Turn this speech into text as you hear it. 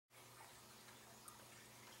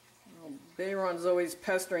Bayron's always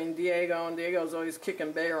pestering Diego, and Diego's always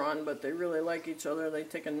kicking Bayron, but they really like each other. They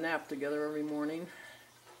take a nap together every morning.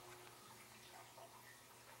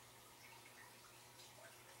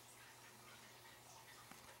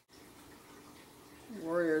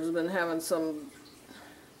 Warrior's been having some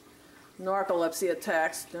narcolepsy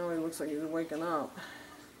attacks. Now he looks like he's waking up.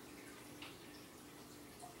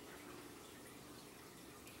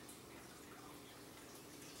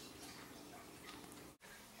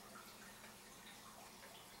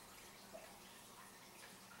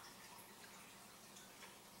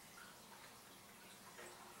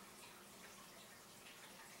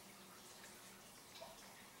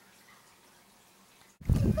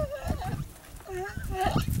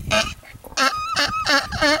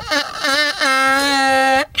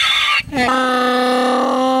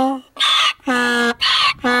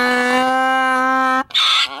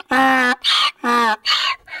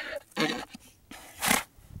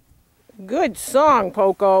 Good song,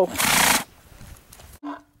 Poco.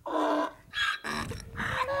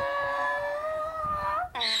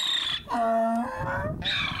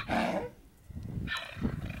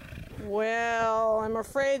 Well, I'm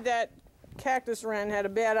afraid that Cactus Wren had a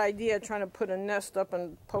bad idea trying to put a nest up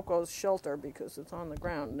in Poco's shelter because it's on the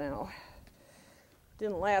ground now.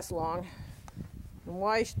 Didn't last long. And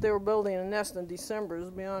why they were building a nest in December is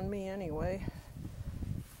beyond me anyway.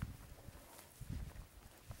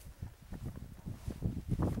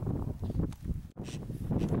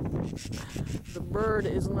 The bird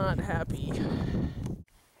is not happy.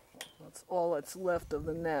 That's all that's left of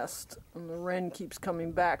the nest. And the wren keeps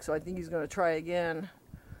coming back, so I think he's going to try again.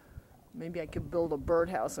 Maybe I could build a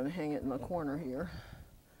birdhouse and hang it in the corner here.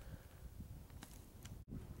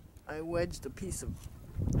 I wedged a piece of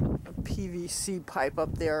PVC pipe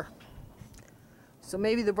up there. So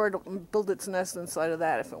maybe the bird will build its nest inside of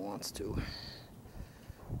that if it wants to.